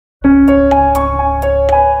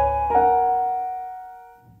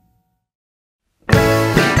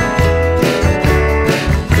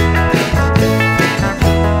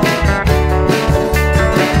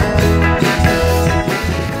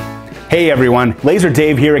Hey everyone, Laser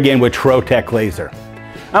Dave here again with Trotec Laser.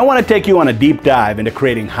 I want to take you on a deep dive into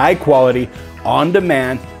creating high quality,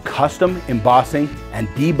 on-demand, custom embossing and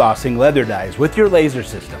debossing leather dies with your laser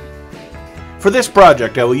system. For this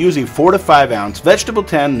project, I will use a 4 to 5 ounce vegetable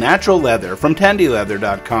tan natural leather from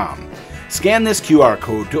tandyleather.com. Scan this QR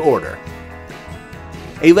code to order.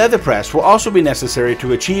 A leather press will also be necessary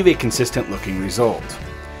to achieve a consistent looking result.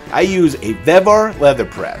 I use a Vevar leather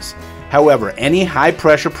press. However, any high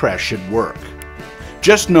pressure press should work.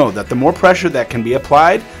 Just know that the more pressure that can be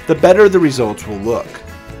applied, the better the results will look.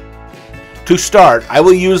 To start, I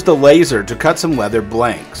will use the laser to cut some leather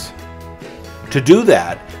blanks. To do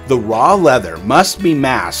that, the raw leather must be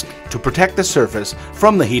masked to protect the surface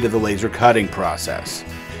from the heat of the laser cutting process.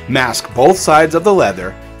 Mask both sides of the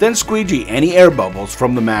leather, then squeegee any air bubbles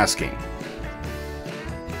from the masking.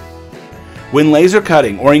 When laser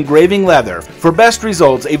cutting or engraving leather, for best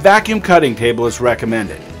results, a vacuum cutting table is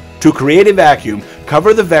recommended. To create a vacuum,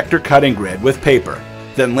 cover the vector cutting grid with paper.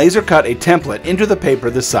 Then laser cut a template into the paper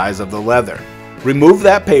the size of the leather. Remove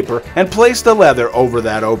that paper and place the leather over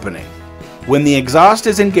that opening. When the exhaust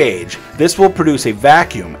is engaged, this will produce a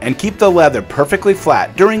vacuum and keep the leather perfectly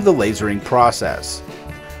flat during the lasering process.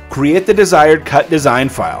 Create the desired cut design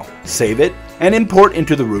file, save it, and import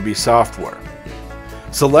into the Ruby software.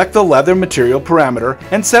 Select the leather material parameter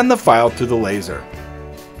and send the file to the laser.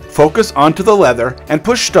 Focus onto the leather and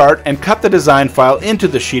push start and cut the design file into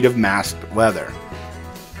the sheet of masked leather.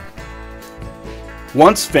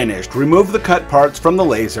 Once finished, remove the cut parts from the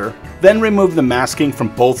laser, then remove the masking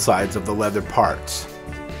from both sides of the leather parts.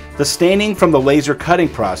 The staining from the laser cutting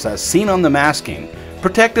process seen on the masking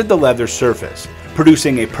protected the leather surface,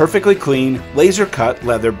 producing a perfectly clean laser cut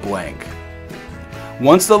leather blank.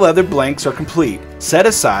 Once the leather blanks are complete, set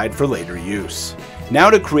aside for later use. Now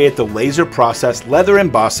to create the laser process leather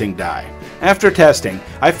embossing die. After testing,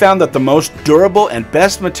 I found that the most durable and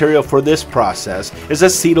best material for this process is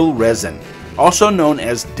acetyl resin, also known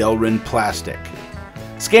as Delrin plastic.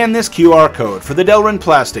 Scan this QR code for the Delrin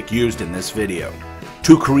plastic used in this video.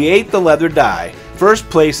 To create the leather die, first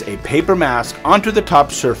place a paper mask onto the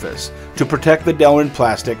top surface to protect the Delrin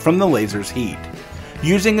plastic from the laser's heat,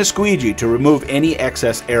 using a squeegee to remove any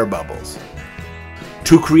excess air bubbles.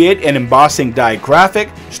 To create an embossing die graphic,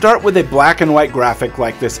 start with a black and white graphic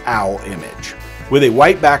like this owl image, with a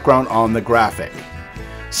white background on the graphic.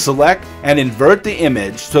 Select and invert the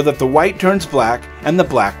image so that the white turns black and the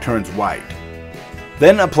black turns white.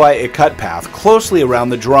 Then apply a cut path closely around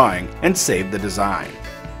the drawing and save the design.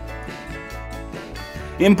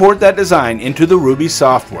 Import that design into the Ruby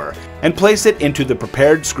software and place it into the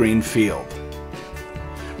prepared screen field.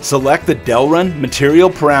 Select the Delrin material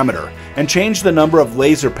parameter and change the number of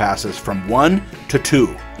laser passes from 1 to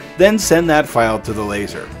 2. Then send that file to the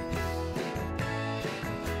laser.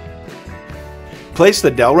 Place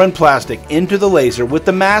the Delrin plastic into the laser with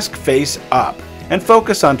the mask face up and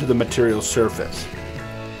focus onto the material surface.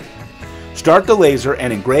 Start the laser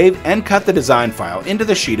and engrave and cut the design file into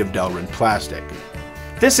the sheet of Delrin plastic.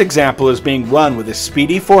 This example is being run with a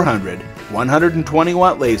Speedy 400 120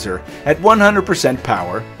 watt laser at 100%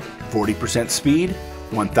 power, 40% speed,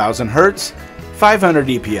 1000 Hz, 500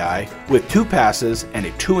 dpi with 2 passes and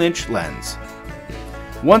a 2-inch lens.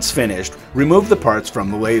 Once finished, remove the parts from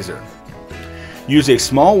the laser. Use a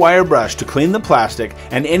small wire brush to clean the plastic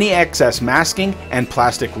and any excess masking and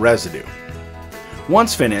plastic residue.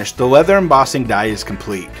 Once finished, the leather embossing die is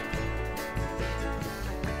complete.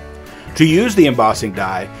 To use the embossing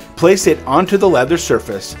die, place it onto the leather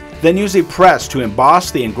surface, then use a press to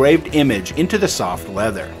emboss the engraved image into the soft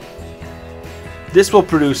leather. This will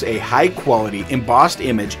produce a high-quality embossed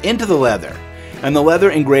image into the leather, and the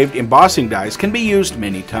leather engraved embossing dies can be used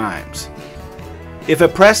many times. If a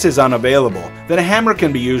press is unavailable, then a hammer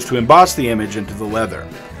can be used to emboss the image into the leather.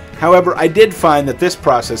 However, I did find that this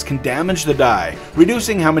process can damage the die,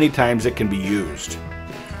 reducing how many times it can be used.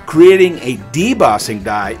 Creating a debossing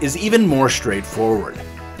die is even more straightforward.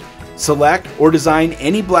 Select or design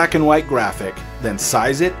any black and white graphic, then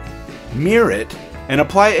size it, mirror it, and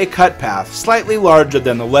apply a cut path slightly larger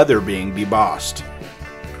than the leather being debossed.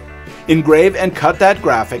 Engrave and cut that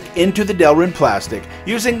graphic into the Delrin plastic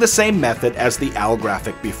using the same method as the owl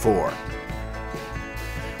graphic before.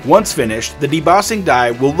 Once finished, the debossing die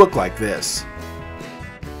will look like this.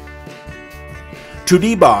 To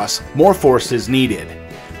deboss, more force is needed,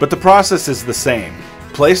 but the process is the same.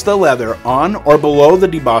 Place the leather on or below the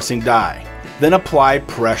debossing die, then apply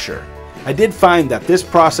pressure. I did find that this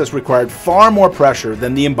process required far more pressure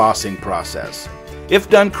than the embossing process. If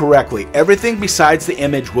done correctly, everything besides the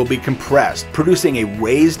image will be compressed, producing a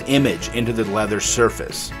raised image into the leather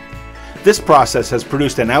surface. This process has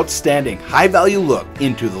produced an outstanding, high-value look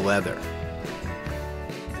into the leather.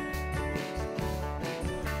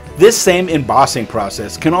 This same embossing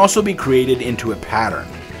process can also be created into a pattern.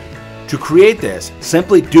 To create this,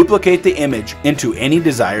 simply duplicate the image into any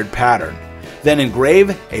desired pattern, then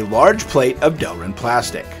engrave a large plate of Delrin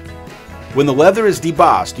plastic. When the leather is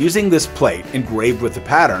debossed using this plate engraved with the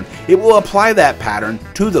pattern, it will apply that pattern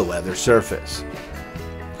to the leather surface.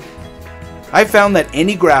 I found that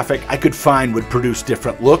any graphic I could find would produce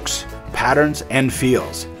different looks, patterns, and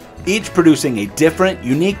feels, each producing a different,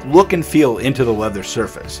 unique look and feel into the leather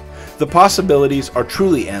surface. The possibilities are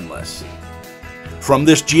truly endless. From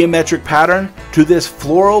this geometric pattern to this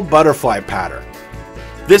floral butterfly pattern.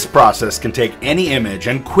 This process can take any image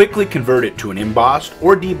and quickly convert it to an embossed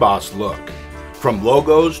or debossed look, from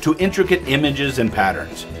logos to intricate images and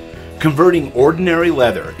patterns, converting ordinary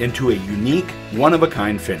leather into a unique,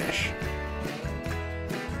 one-of-a-kind finish.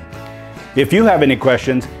 If you have any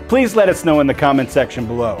questions, please let us know in the comment section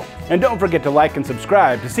below. And don't forget to like and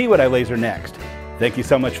subscribe to see what I laser next. Thank you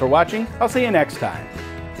so much for watching. I'll see you next time.